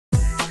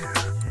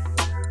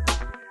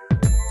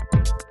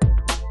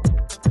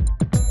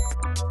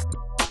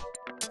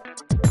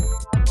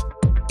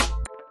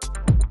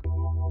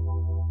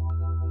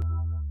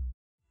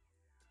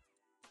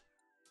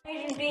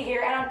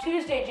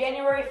Tuesday,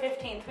 January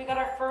 15th, we got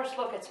our first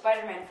look at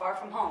Spider-Man Far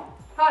From Home.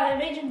 Hi, I'm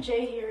Agent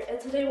J here,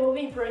 and today we'll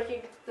be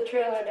breaking the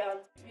trailer down.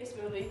 In this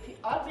movie,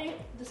 Aunt May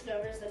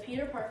discovers that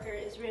Peter Parker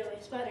is really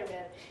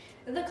Spider-Man.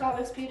 In the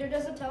comics, Peter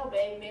doesn't tell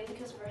May mainly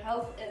because of her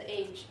health and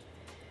age.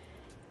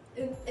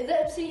 In the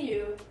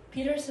MCU,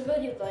 Peter's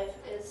civilian life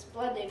is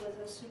blending with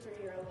his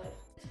superhero life.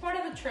 As part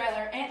of the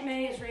trailer, Aunt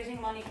May is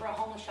raising money for a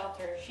homeless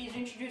shelter. She's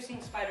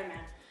introducing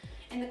Spider-Man.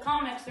 In the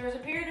comics, there was a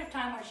period of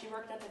time where she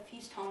worked at the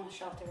Feast homeless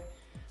shelter,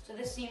 so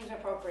this seems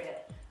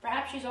appropriate.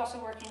 Perhaps she's also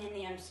working in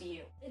the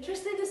MCU.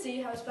 Interesting to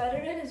see how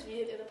Spider-Man is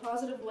viewed in a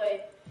positive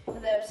way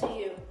in the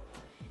MCU.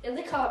 In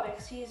the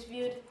comics, he is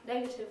viewed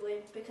negatively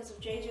because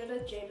of J. Jonah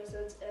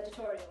Jameson's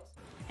editorials.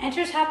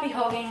 Enters Happy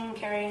Hogan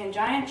carrying a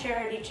giant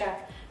charity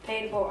check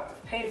paid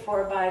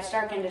for by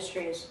Stark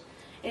Industries.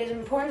 It is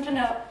important to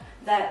note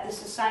that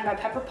this is signed by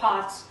Pepper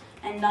Potts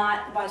and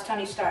not by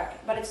Tony Stark.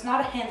 But it's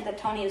not a hint that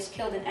Tony is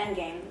killed in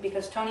Endgame,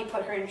 because Tony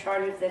put her in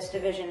charge of this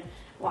division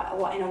a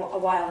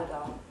while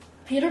ago.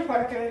 Peter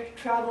Parker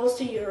travels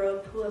to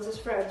Europe with his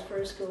friends for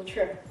a school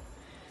trip.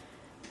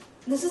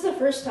 This is the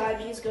first time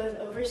he's going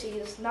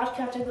overseas, not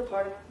counting the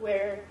part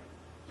where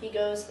he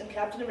goes in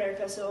Captain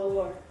America Civil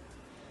War.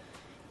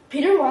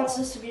 Peter wants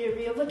this to be a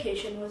real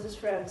vacation with his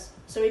friends,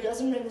 so he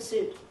doesn't bring the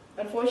suit.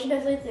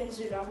 Unfortunately, things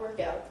do not work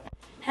out.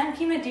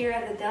 Hemke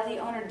Madeira, the deli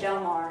owner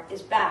Delmar,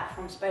 is back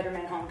from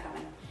Spider-Man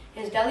Homecoming.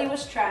 His deli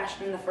was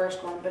trashed in the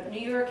first one, but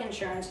New York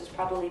insurance has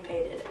probably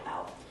paid it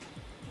out.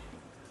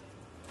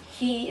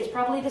 He is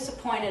probably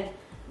disappointed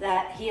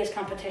that he has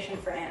competition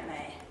for Aunt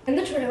May. In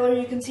the trailer,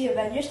 you can see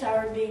Avengers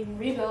Tower being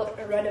rebuilt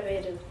or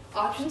renovated.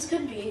 Options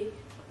could be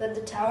that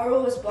the tower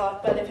was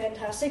bought by the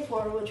Fantastic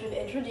Four, which would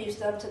introduce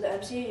them to the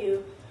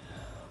MCU,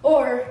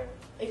 or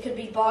it could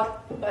be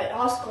bought by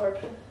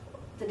Oscorp,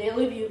 the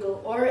Daily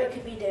Bugle, or it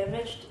could be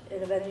damaged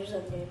in Avengers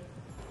Endgame.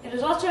 It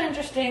is also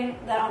interesting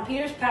that on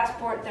Peter's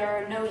passport there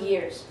are no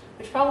years,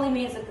 which probably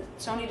means that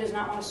Sony does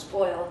not want to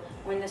spoil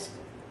when this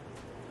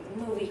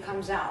movie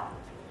comes out.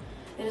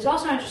 It is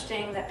also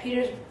interesting that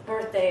Peter's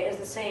birthday is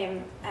the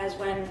same as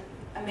when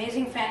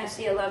Amazing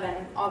Fantasy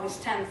 11,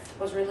 August 10th,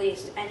 was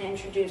released and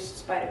introduced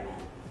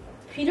Spider-Man.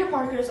 Peter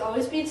Parker has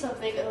always been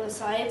something of a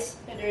science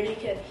and nerdy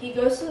kid. He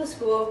goes to the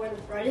school where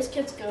the brightest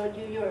kids go in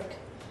New York.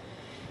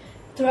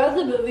 Throughout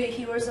the movie,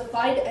 he wears a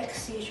Find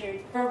X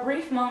t-shirt. For a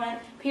brief moment,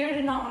 Peter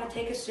did not want to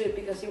take a suit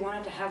because he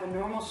wanted to have a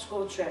normal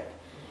school trip.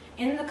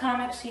 In the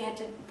comics, he had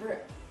to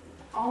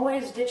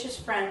always ditch his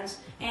friends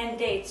and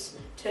dates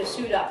to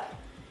suit up.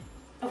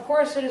 Of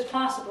course, it is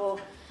possible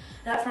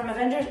that from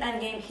Avengers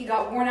Endgame, he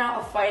got worn out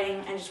of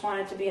fighting and just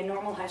wanted to be a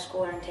normal high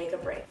schooler and take a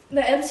break.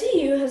 The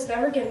MCU has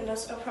never given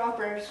us a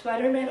proper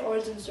Spider-Man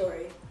origin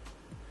story.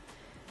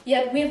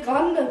 Yet we've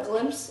gotten a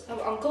glimpse of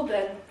Uncle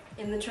Ben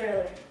in the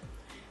trailer.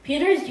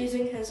 Peter is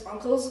using his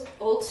uncle's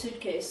old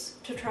suitcase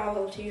to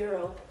travel to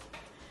Europe.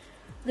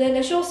 The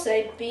initials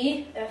say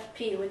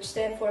BFP, which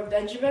stand for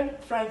Benjamin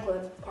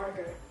Franklin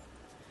Parker.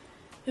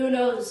 Who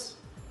knows?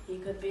 He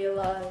could be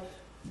alive.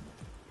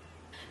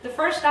 The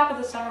first stop of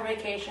the summer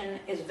vacation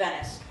is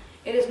Venice.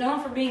 It is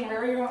known for being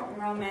very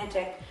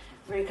romantic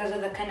because of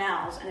the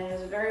canals, and it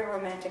is a very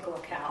romantic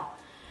locale.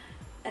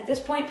 At this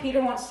point,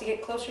 Peter wants to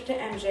get closer to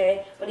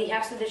MJ, but he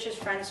has to ditch his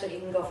friends so he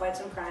can go fight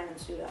some crime and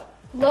suit up.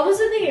 Love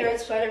is in the air in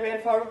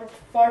Spider-Man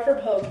Far From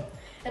Home,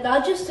 and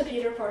not just to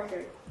Peter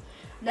Parker.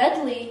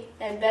 Ned Lee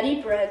and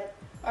Betty Brant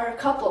are a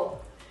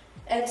couple,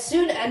 and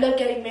soon end up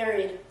getting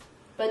married.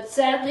 But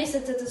sadly,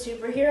 since it's a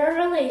superhero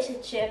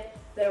relationship,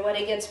 their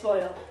wedding gets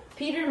spoiled.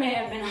 Peter may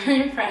have been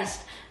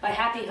unimpressed by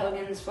Happy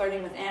Hogan's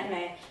flirting with Aunt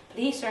May,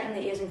 but he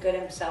certainly isn't good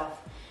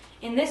himself.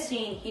 In this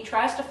scene, he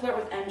tries to flirt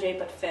with MJ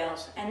but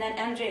fails, and then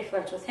MJ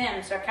flirts with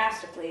him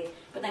sarcastically,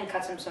 but then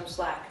cuts him some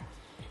slack.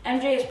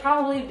 MJ is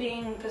probably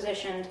being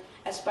positioned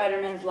as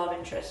Spider-Man's love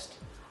interest.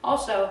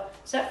 Also,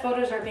 set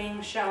photos are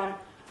being shown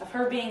of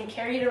her being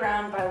carried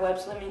around by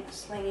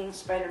web-slinging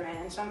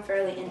Spider-Man in some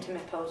fairly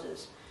intimate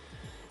poses.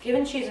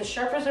 Given she's as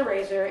sharp as a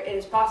razor, it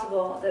is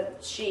possible that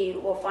she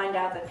will find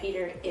out that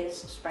Peter is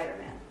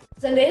Spider-Man.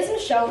 Zendaya's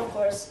Michelle, of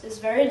course, is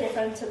very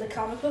different to the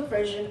comic book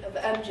version of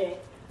MJ,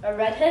 a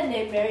redhead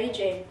named Mary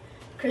Jane.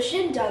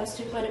 Christian Dunst,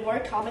 who played a more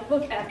comic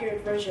book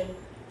accurate version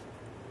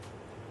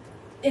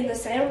in the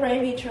Sam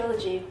Raimi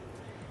trilogy,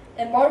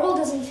 and Marvel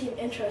doesn't seem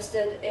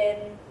interested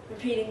in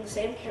repeating the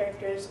same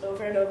characters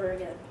over and over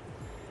again.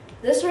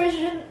 This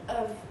version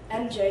of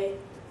MJ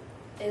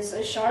is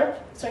a sharp,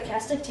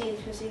 sarcastic teen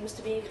who seems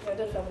to be a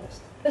committed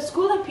feminist. The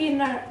school that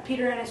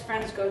Peter and his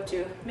friends go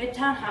to,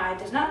 Midtown High,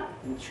 does not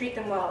treat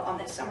them well on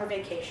this summer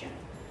vacation.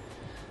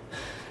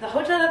 The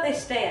hotel that they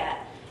stay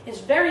at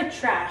is very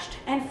trashed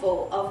and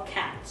full of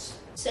cats.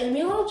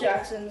 Samuel L.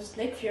 Jackson's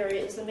Nick Fury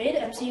is the main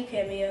MCU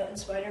cameo in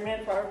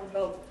Spider-Man Far From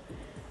Home.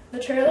 The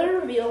trailer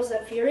reveals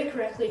that Fury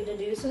correctly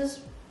deduces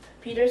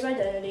Peter's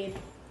identity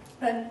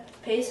and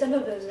pays him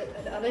an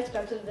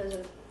unexpected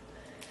visit.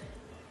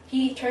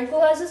 He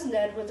tranquilizes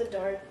Ned with a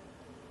dart,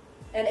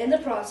 and in the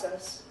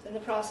process, this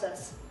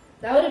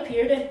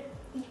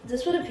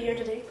would appear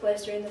to take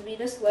place during the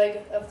Venus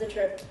leg of the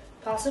trip,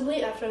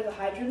 possibly after the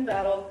Hydron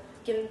battle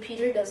given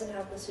Peter doesn't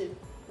have the suit.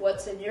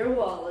 What's in your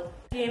wallet?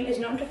 The game is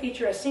known to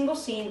feature a single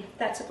scene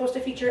that's supposed to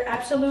feature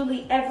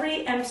absolutely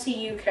every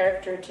MCU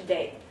character to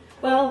date.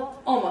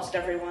 Well, almost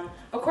everyone.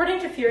 According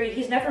to Fury,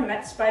 he's never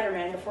met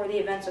Spider-Man before the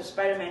events of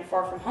Spider-Man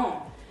Far From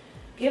Home.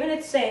 Given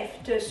it's safe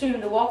to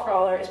assume the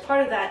Wallcrawler is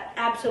part of that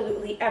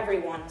absolutely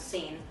everyone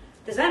scene,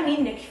 does that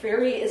mean Nick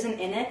Fury isn't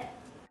in it?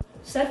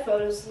 Set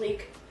photos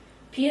leak.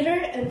 Peter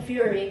and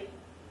Fury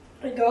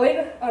are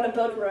going on a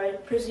boat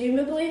ride,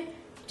 presumably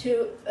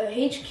to a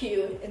HQ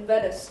in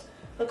Venice.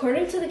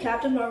 According to the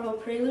Captain Marvel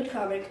Prelude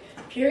comic,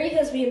 Fury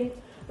has been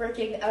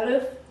working out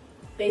of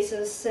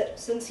bases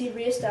since he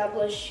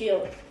re-established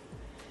S.H.I.E.L.D.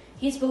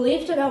 He's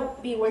believed to now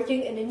be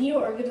working in a new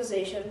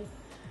organization,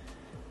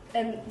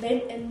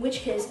 in which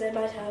case they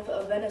might have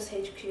a Venice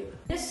HQ. In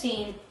this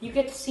scene, you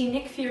get to see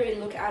Nick Fury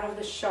look out of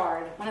the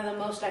Shard, one of the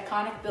most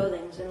iconic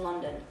buildings in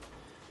London.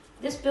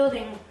 This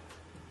building...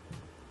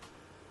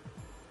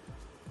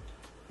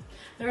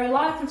 There are a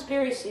lot of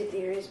conspiracy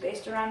theories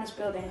based around this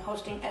building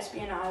hosting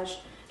espionage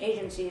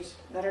agencies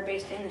that are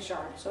based in the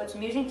Shard, so it's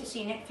amusing to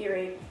see Nick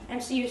Fury,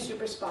 MCU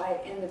super spy,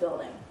 in the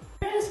building.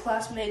 Peter and his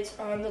classmates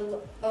are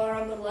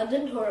on the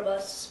London tour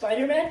bus.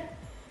 Spider-Man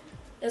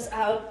is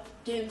out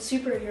doing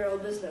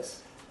superhero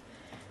business.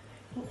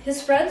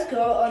 His friends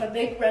go on a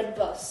big red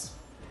bus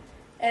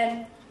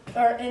and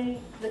are in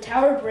the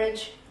Tower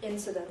Bridge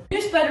incident. A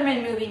new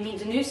Spider-Man movie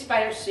means a new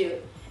spider suit,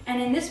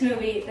 and in this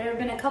movie there have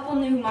been a couple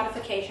new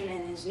modifications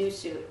in his new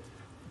suit.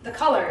 The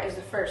color is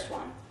the first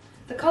one.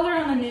 The color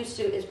on the new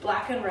suit is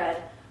black and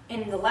red.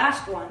 In the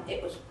last one,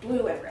 it was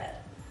blue and red.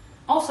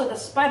 Also, the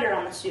spider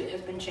on the suit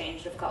has been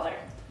changed of color.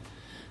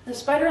 The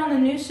spider on the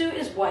new suit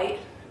is white,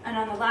 and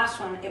on the last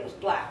one, it was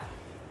black.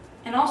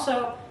 And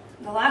also,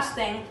 the last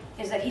thing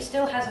is that he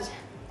still has his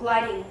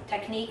gliding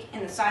technique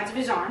in the sides of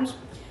his arms,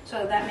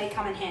 so that may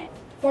come in handy.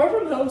 Far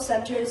From Home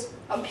centers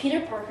on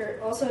Peter Parker,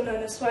 also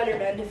known as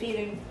Spider-Man,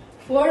 defeating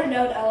 4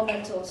 known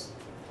elementals.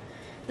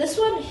 This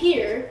one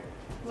here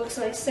looks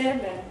like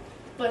Sandman,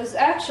 but is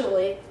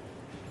actually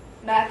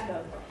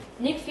Magnum.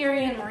 Nick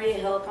Fury and Maria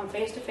Hill come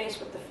face to face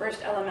with the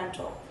first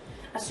elemental.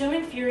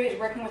 Assuming Fury is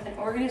working with an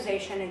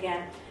organization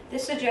again,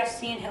 this suggests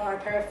he and Hill are a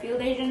pair of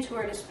field agents who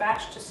are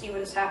dispatched to see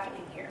what is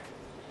happening here.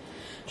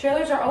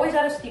 Trailers are always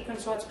out of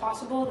sequence, so it's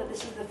possible that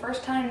this is the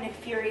first time Nick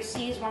Fury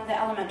sees one of the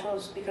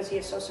elementals because he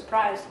is so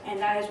surprised, and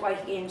that is why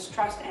he gains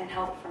trust and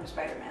help from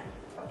Spider-Man.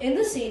 In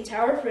the scene,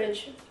 Tower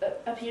Bridge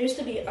appears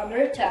to be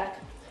under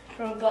attack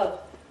from above,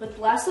 with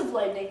blasts of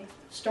lightning,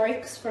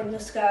 strikes from the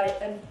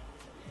sky,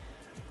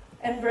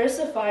 and bursts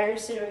of fire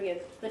ensuing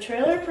it. The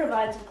trailer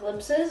provides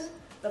glimpses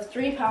of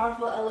 3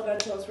 powerful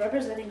elementals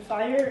representing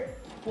fire,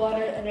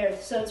 water, and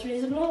earth, so it's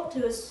reasonable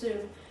to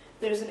assume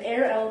there's an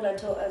air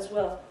elemental as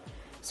well.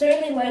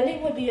 Certainly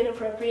lightning would be an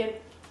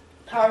appropriate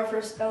power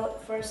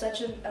for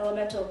such an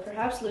elemental,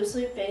 perhaps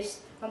loosely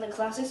based on the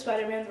classic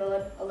Spider-Man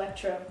villain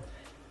Elektra,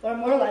 or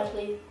more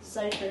likely,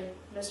 Zytron,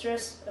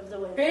 Mistress of the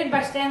Wind. Created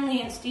by Stan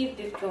Lee and Steve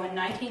Ditko in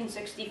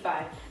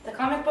 1965, the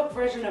comic book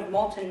version of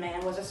Molten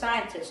Man was a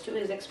scientist who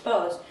is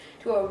exposed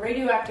to a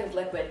radioactive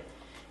liquid.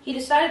 He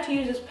decided to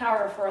use his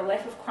power for a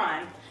life of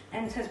crime,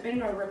 and has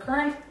been a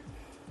recurrent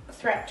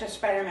threat to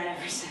Spider-Man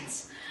ever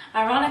since.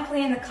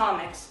 Ironically, in the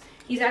comics,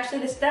 he's actually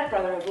the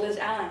stepbrother of Liz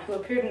Allen, who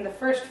appeared in the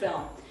first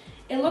film.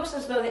 It looks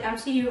as though the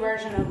MCU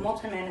version of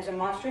Molten Man is a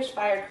monstrous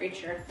fire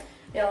creature,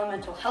 the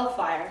elemental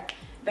Hellfire,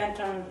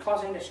 bent on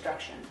causing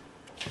destruction.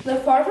 The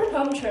Far From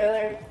Home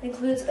trailer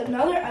includes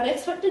another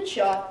unexpected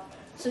shot,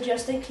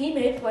 suggesting he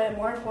may play a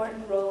more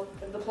important role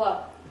in the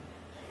plot.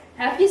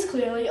 Happy's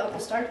clearly on the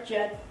Stark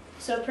jet,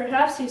 so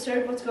perhaps he's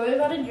heard what's going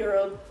on in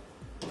Europe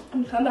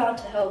and come out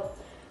to help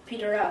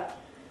Peter out.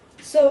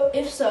 So,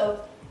 if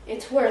so,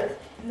 it's worth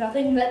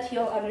nothing that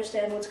he'll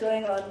understand what's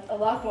going on a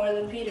lot more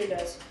than Peter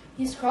does.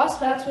 He's crossed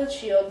paths with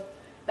S.H.I.E.L.D.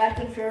 back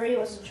when Fury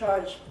was in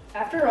charge.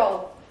 After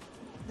all,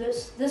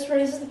 this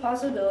raises the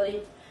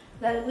possibility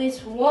that at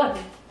least one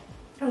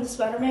of the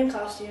Spider-Man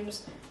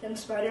costumes in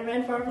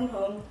Spider-Man Far From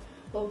Home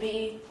will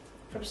be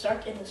from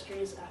Stark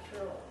Industries after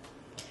all.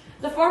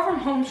 The Far From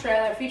Home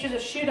trailer features a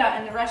shootout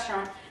in the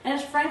restaurant and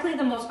is frankly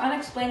the most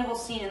unexplainable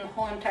scene in the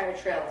whole entire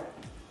trailer.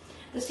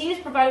 The scene is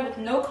provided with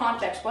no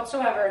context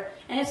whatsoever,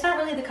 and it's not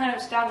really the kind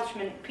of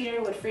establishment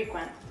Peter would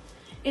frequent.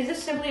 Is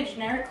this simply a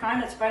generic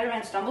crime that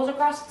Spider-Man stumbles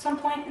across at some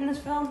point in this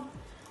film?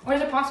 Or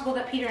is it possible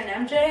that Peter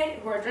and MJ,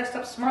 who are dressed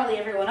up smartly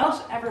everywhere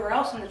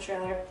else in the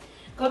trailer,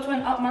 go to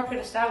an upmarket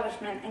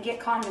establishment and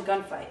get caught in a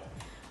gunfight?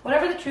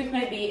 Whatever the truth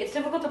may be, it's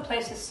difficult to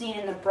place this scene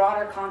in the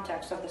broader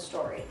context of the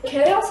story.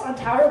 Chaos on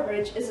Tower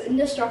Bridge is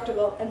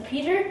indestructible, and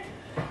Peter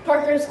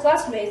Parker's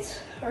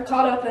classmates are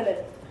caught up in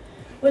it.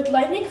 With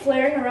lightning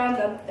flaring around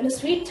them, in a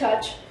sweet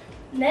touch,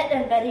 Ned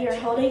and Betty are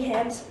holding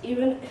hands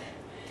even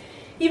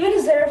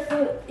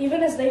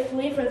as they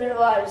flee for their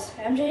lives.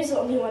 MJ is the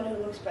only one who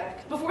looks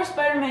back. Before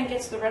Spider-Man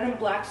gets the red and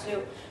black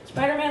suit,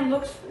 Spider-Man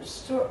looks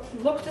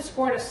to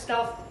sport a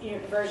stealth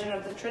version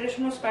of the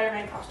traditional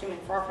Spider-Man costume in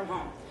Far From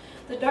Home.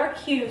 The dark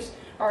hues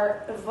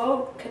are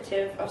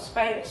evocative of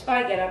spy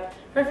getup,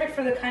 perfect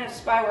for the kind of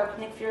spy work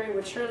Nick Fury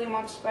would surely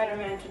want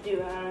Spider-Man to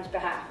do on his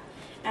behalf.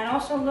 and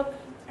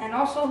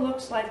also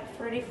looks like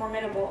pretty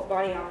formidable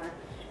body armor.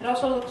 It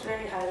also looks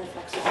very highly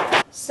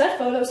flexible. Set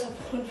photos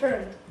have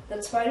confirmed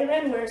that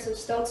Spider-Man wears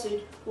his stealth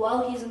suit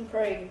while he's in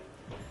praying.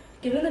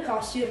 Given the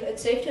costume,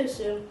 it's safe to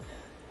assume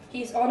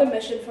he's on a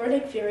mission for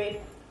Nick Fury,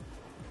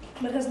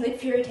 but has Nick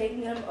Fury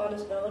taken him on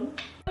his own?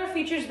 The trailer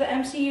features the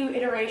MCU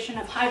iteration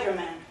of Hydro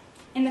Man.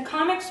 In the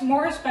comics,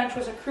 Morris Bench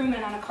was a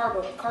crewman on a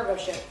cargo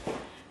ship.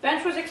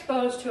 Bench was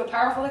exposed to a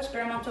powerful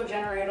experimental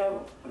generator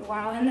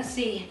while in the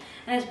sea,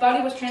 and his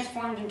body was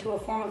transformed into a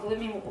form of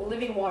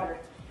living water.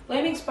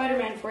 Blaming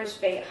Spider-Man for his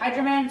fate,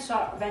 Hydro Man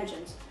sought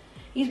vengeance.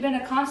 He's been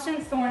a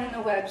constant thorn in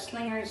the web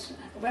slinger's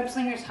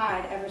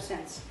hide ever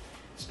since.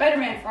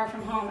 Spider-Man Far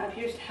From Home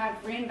appears to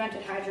have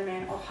reinvented Hydro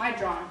Man, or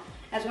Hydron,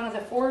 as one of the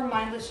 4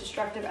 mindless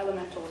destructive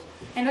elementals,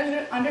 and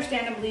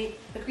understandably,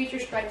 the creature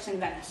strikes in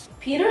Venice.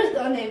 Peter is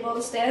unable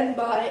to stand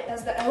by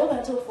as the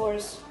elemental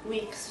force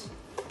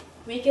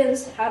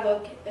weakens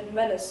Havoc in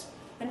Venice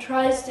and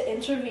tries to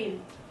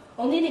intervene,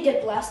 only to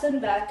get blasted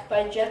back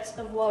by jets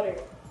of water.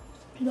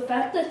 The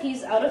fact that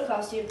he's out of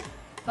costume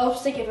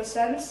helps to give a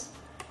sense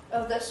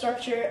of the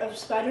structure of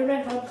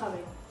Spider-Man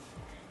Homecoming.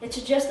 It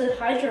suggests that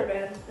Hydro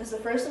Man is the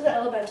first of the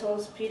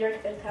elementals Peter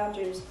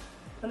encounters,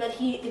 and that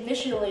he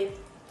initially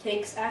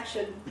takes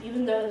action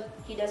even though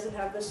he doesn't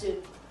have the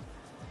suit.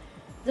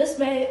 This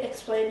may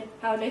explain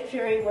how Nick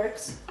Fury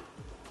works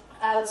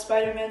out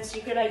Spider-Man's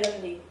secret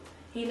identity.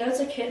 He knows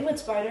a kid with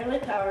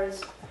spider-like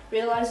powers,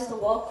 realizes the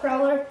wall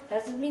crawler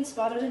hasn't been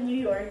spotted in New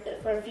York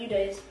for a few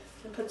days,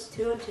 and puts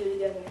 2 and 2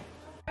 together.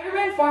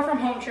 Spider-Man Far From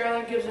Home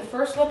trailer gives a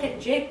first look at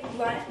Jake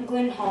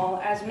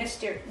Gyllenhaal as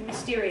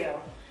Mysterio,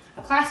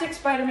 a classic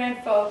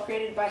Spider-Man foe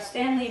created by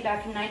Stan Lee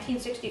back in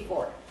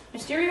 1964.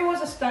 Mysterio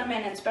was a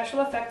stuntman and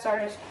special effects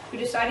artist who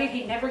decided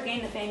he'd never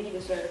gain the fame he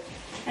deserved,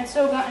 and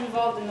so got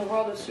involved in the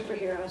world of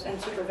superheroes and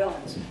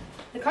supervillains.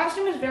 The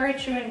costume is very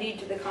true indeed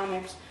to the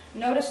comics.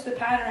 Notice the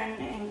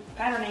patterning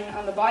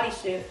on the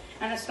bodysuit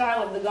and the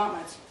style of the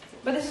gauntlets.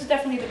 But this is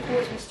definitely the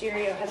coolest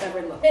Mysterio has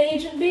ever looked. Hey,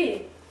 Agent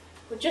B,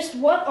 but just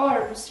what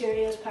are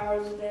Mysterio's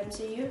powers in the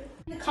MCU?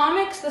 In the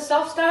comics, the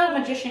self-styled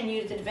magician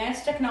used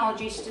advanced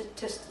technologies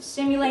to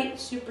simulate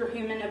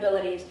superhuman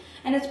abilities,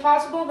 and it's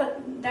possible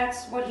that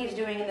that's what he's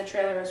doing in the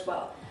trailer as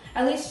well.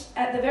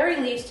 At the very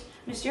least,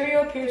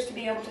 Mysterio appears to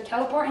be able to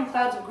teleport in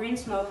clouds of green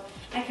smoke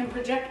and can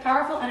project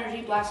powerful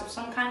energy blasts of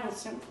some kind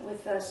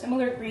with a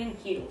similar green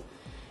hue.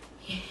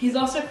 He's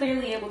also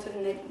clearly able to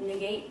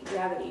negate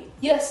gravity.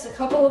 Yes, a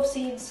couple of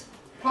scenes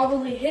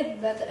probably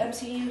hidden that the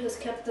MCU has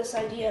kept this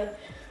idea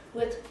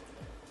with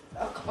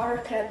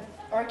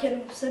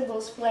arcane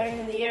symbols flaring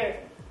in the air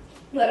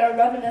that are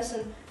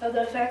reminiscent of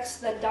the effects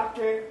that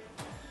Doctor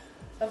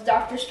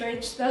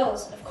Strange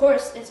spells. Of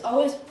course, it's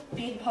always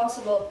been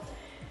possible.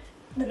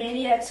 The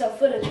Maniacs saw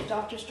footage of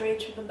Doctor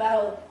Strange from the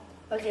battle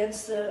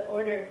against the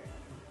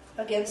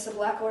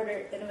Black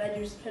Order in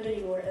Avengers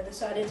Infinity War and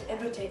decided to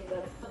imitate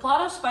them. The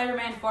plot of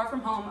Spider-Man Far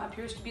From Home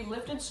appears to be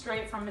lifted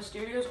straight from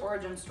Mysterio's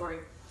origin story.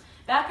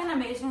 Back in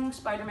Amazing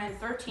Spider-Man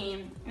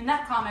 13, in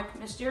that comic,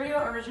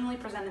 Mysterio originally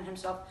presented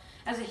himself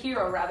as a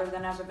hero rather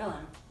than as a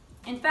villain.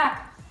 In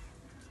fact,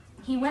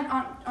 he went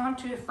on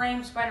to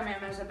frame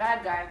Spider-Man as a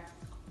bad guy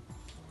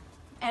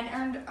and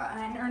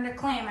earned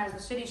acclaim as the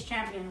city's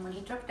champion when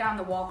he took down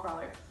the wall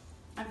crawler.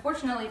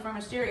 Unfortunately for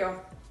Mysterio,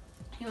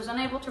 he was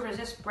unable to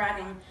resist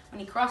bragging when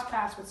he crossed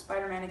paths with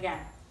Spider-Man again,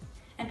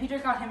 and Peter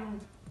got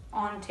him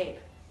on tape.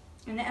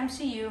 In the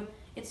MCU,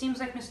 it seems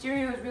like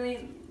Mysterio is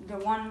really the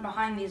one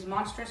behind these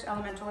monstrous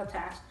elemental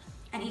attacks,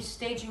 and he's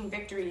staging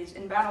victories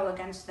in battle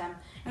against them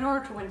in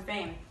order to win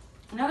fame.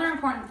 Another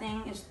important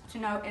thing to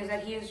note is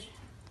that he is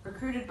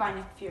recruited by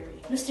Nick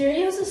Fury.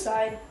 Mysterio's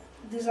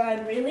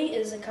design really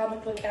is a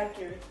comic book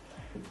accurate.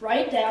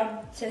 Right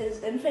down to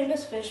his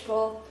infamous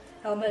fishbowl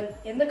helmet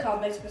in the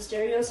comics,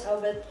 Mysterio's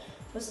helmet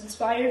was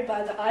inspired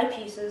by the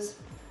eyepieces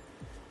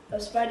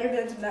of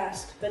Spider-Man's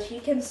mask, but he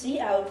can see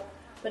out,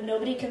 but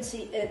nobody can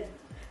see in.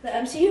 The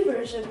MCU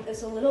version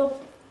is a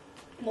little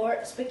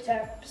more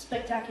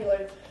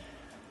spectacular,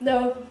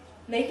 though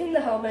making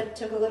the helmet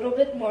took a little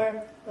bit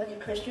more like a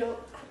crystal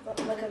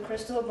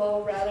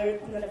ball rather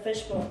than a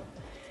fishbowl.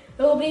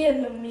 It will be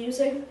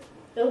amusing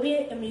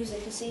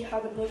to see how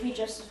the movie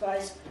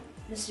justifies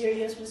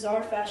Mysterio's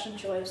bizarre fashion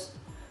choice,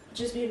 which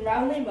has been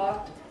roundly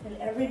mocked in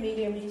every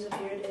medium he's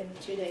appeared in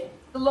to date.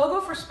 The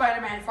logo for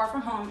Spider-Man Far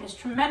From Home is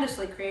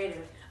tremendously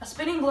creative, a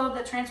spinning globe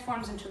that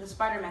transforms into the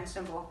Spider-Man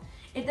symbol.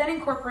 It then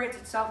incorporates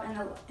itself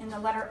in the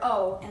letter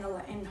O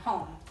in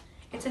home.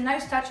 It's a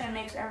nice touch and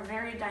makes a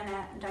very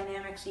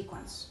dynamic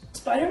sequence.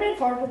 Spider-Man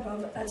Far From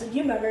Home adds a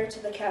new member to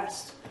the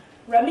cast.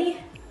 Remy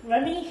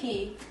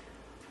He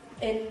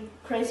in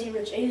Crazy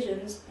Rich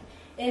Asians,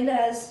 in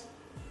an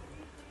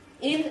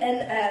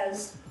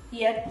as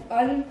yet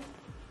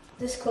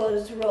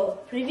undisclosed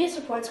role. Previous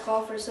reports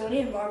call for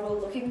Sony and Marvel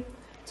looking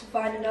to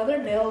find another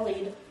male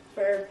lead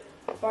for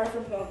Far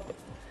From Home.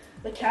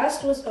 The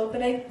cast was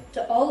opening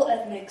to all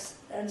ethnics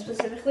and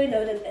specifically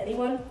noted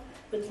anyone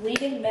with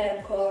leading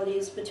man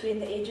qualities between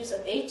the ages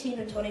of 18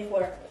 and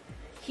 24.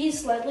 He is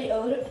slightly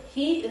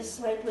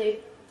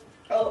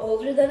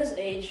older than his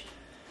age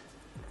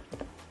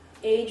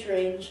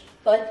range,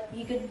 but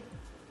he could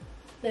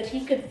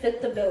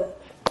fit the bill.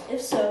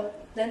 If so,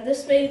 then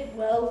this may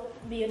well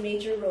be a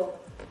major role.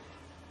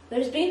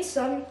 There's been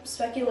some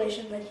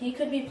speculation that he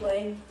could be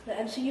playing the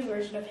MCU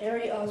version of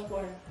Harry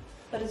Osborn,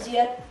 but as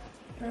yet,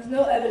 there's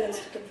no evidence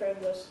to confirm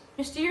this.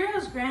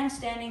 Mysterio's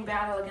grandstanding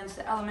battle against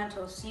the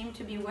Elementals seemed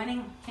to be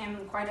winning him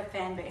quite a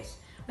fan base,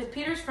 with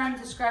Peter's friends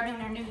describing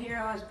their new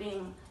hero as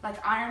being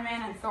like Iron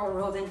Man and Thor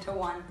rolled into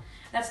one.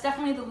 That's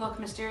definitely the look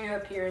Mysterio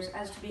appears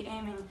as to be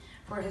aiming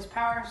for his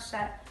power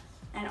set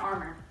and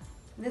armor.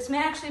 This may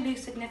actually be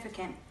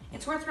significant.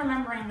 It's worth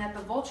remembering that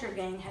the Vulture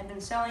Gang had been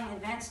selling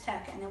advanced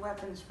tech and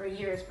weapons for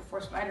years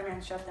before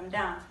Spider-Man shut them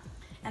down,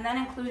 and that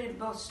included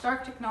both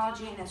Stark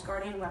technology and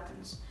Asgardian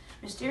weapons.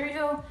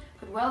 Mysterio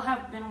could well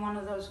have been one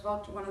of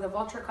the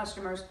Vulture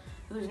customers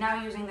who is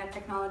now using that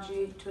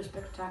technology to a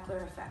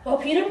spectacular effect. While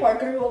Peter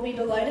Parker will be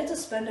delighted to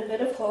spend a bit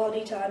of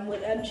quality time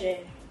with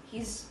MJ,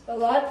 he's a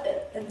lot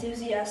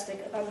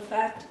enthusiastic about the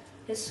fact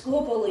his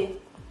school bully,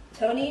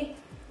 Tony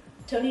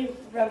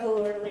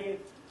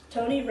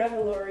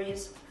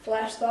Reveille's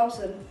Flash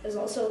Thompson, is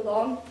also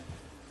along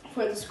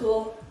for the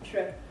school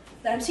trip.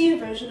 The MCU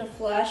version of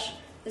Flash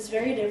is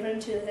very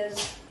different to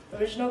his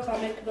original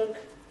comic book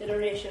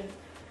iteration,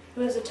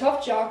 who is a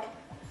tough jock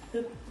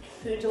who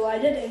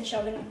delighted in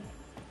shoving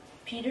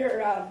Peter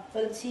around,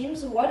 but it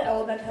seems one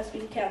element has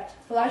been kept.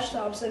 Flash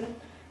Thompson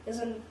is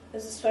a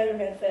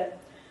Spider-Man fan.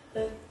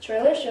 The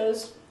trailer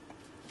shows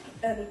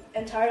an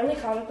entirely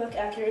comic book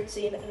accurate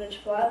scene in which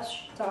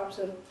Flash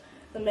Thompson,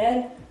 the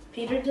man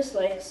Peter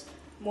dislikes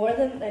more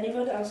than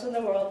anyone else in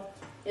the world,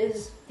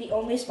 is the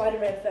only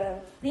Spider-Man fan.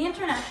 The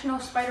international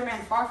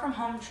Spider-Man Far From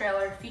Home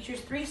trailer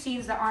features 3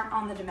 scenes that aren't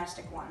on the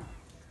domestic one.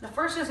 The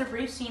first is a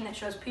brief scene that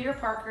shows Peter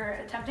Parker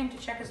attempting to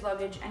check his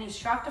luggage, and he's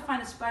shocked to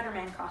find a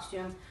Spider-Man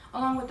costume,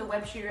 along with the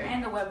web shooter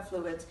and the web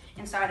fluids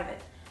inside of it.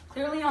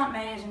 Clearly, Aunt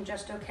May isn't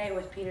just okay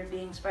with Peter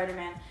being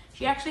Spider-Man.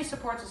 She actually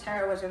supports his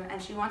heroism,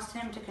 and she wants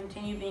him to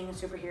continue being a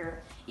superhero,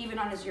 even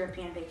on his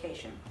European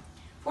vacation.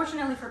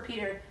 Fortunately for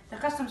Peter, the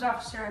customs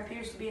officer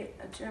appears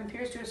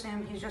to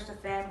assume he's just a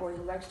fanboy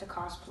who likes to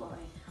cosplay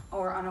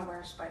or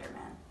unaware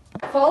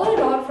Spider-Man.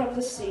 Following on from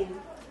this scene,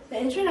 the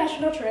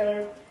international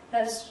trailer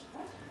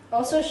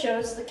also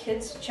shows the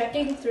kids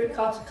checking through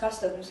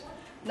customs.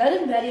 Ned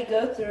and Betty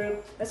go through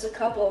as a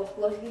couple,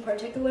 looking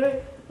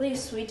particularly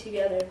sweet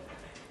together.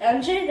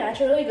 MJ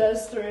naturally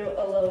goes through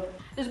alone.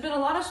 There's been a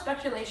lot of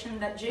speculation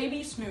that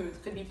J.B.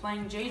 Smoove could be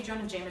playing J.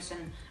 Jonah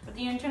Jameson, but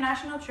the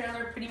international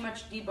trailer pretty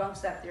much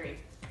debunks that theory.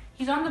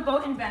 He's on the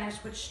boat in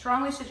Venice, which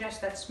strongly suggests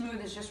that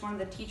Smoove is just one of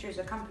the teachers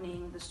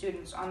accompanying the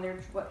students on their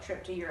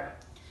trip to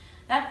Europe.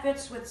 That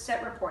fits with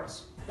set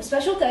reports. A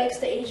special thanks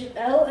to Agent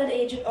L and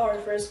Agent R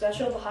for a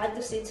special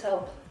behind-the-scenes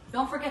help.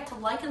 Don't forget to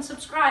like and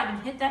subscribe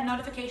and hit that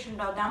notification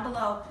bell down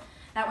below.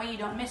 That way you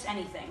don't miss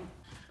anything.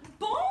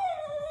 Boom!